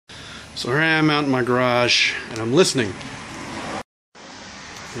So here I am out in my garage, and I'm listening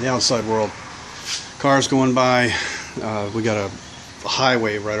to the outside world. Cars going by. We got a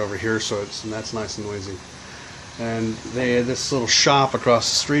highway right over here, so that's nice and noisy. And they had this little shop across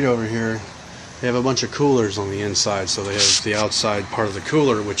the street over here. They have a bunch of coolers on the inside, so they have the outside part of the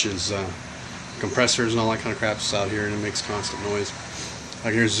cooler, which is compressors and all that kind of crap is out here, and it makes constant noise. I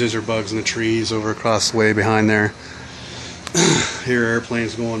can hear zizzer bugs in the trees over across the way behind there. Hear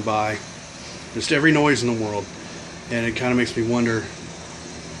airplanes going by. Just every noise in the world, and it kind of makes me wonder,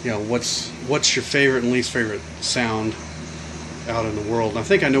 you know, what's your favorite and least favorite sound out in the world? And I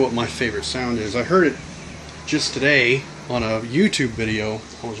think I know what my favorite sound is. I heard it just today on a YouTube video.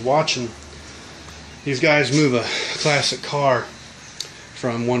 I was watching these guys move a classic car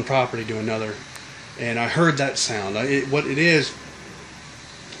from one property to another, and I heard that sound. What it is,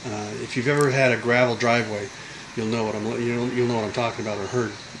 if you've ever had a gravel driveway, you'll know what I'm talking about, or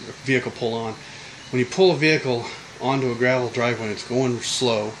heard a vehicle pull on. When you pull a vehicle onto a gravel driveway and it's going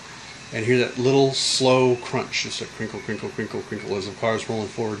slow, and hear that little slow crunch, just a crinkle, crinkle, crinkle, crinkle as the car's rolling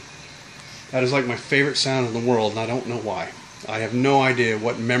forward. That is like my favorite sound in the world, and I don't know why. I have no idea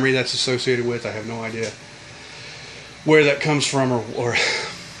what memory that's associated with. I have no idea where that comes from, or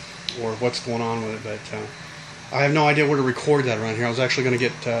what's going on with it. But I have no idea where to record that around here. I was actually going to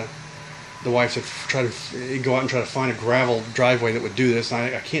get the wife to try to go out and try to find a gravel driveway that would do this.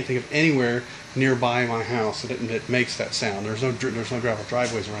 And I can't think of anywhere nearby my house that makes that sound. There's no gravel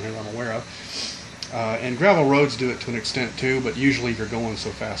driveways around here that I'm aware of. And gravel roads do it to an extent too, but usually if you're going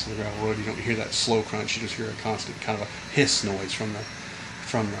so fast on the gravel road, you don't hear that slow crunch. You just hear a constant kind of a hiss noise from the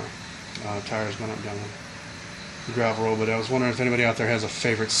tires going up and down the gravel road. But I was wondering if anybody out there has a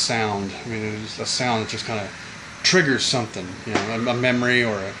favorite sound. I mean, it's a sound that just kind of triggers something, you know, a memory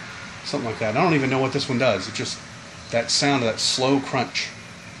or something like that. I don't even know what this one does. It's just that sound of that slow crunch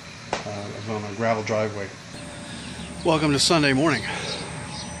on a gravel driveway. Welcome to Sunday morning.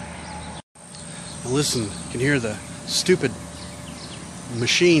 Now listen, you can hear the stupid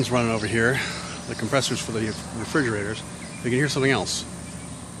machines running over here, the compressors for the refrigerators. You can hear something else.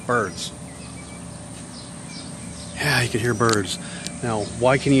 Birds. Yeah, you can hear birds. Now,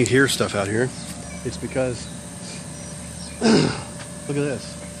 why can you hear stuff out here? It's because, look at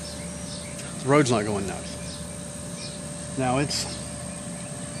this. The road's not going nuts. Now it's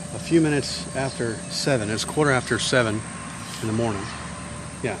a few minutes after 7. It's 7:15 in the morning.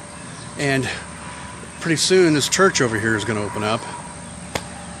 Yeah. And pretty soon this church over here is going to open up.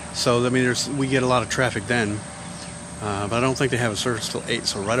 So, I mean, we get a lot of traffic then. But I don't think they have a service till 8.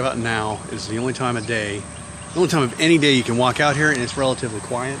 So right about now is the only time of day, the only time of any day you can walk out here and it's relatively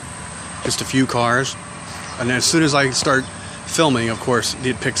quiet. Just a few cars. And then as soon as I start filming, of course,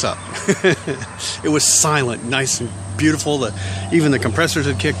 it picks up. It was silent, nice and beautiful. Even the compressors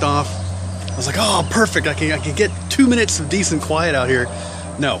had kicked off. I was like, oh, perfect. I can get 2 minutes of decent quiet out here.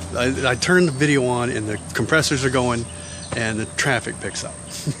 No, I turned the video on and the compressors are going and the traffic picks up.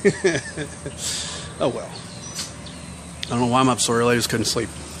 Oh well. I don't know why I'm up so early. I just couldn't sleep.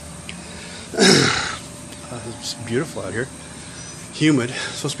 It's beautiful out here. Humid.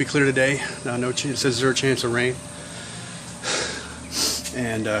 Supposed to be clear today. No chance. It says 0 chance of rain.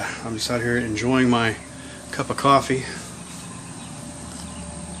 And I'm just out here enjoying my cup of coffee.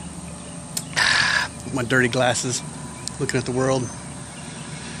 With my dirty glasses, looking at the world.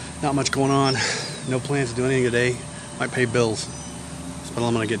 Not much going on. No plans to do anything today. Might pay bills. That's what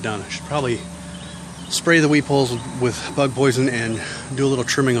I'm going to get done. I should probably spray the weed poles with bug poison and do a little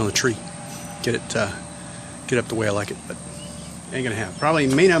trimming on the tree. Get up the way I like it, but ain't going to have. Probably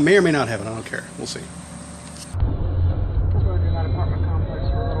may or may not have it. I don't care. We'll see.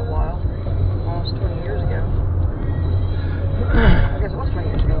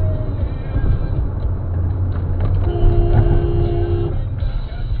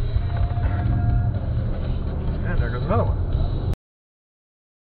 Another one.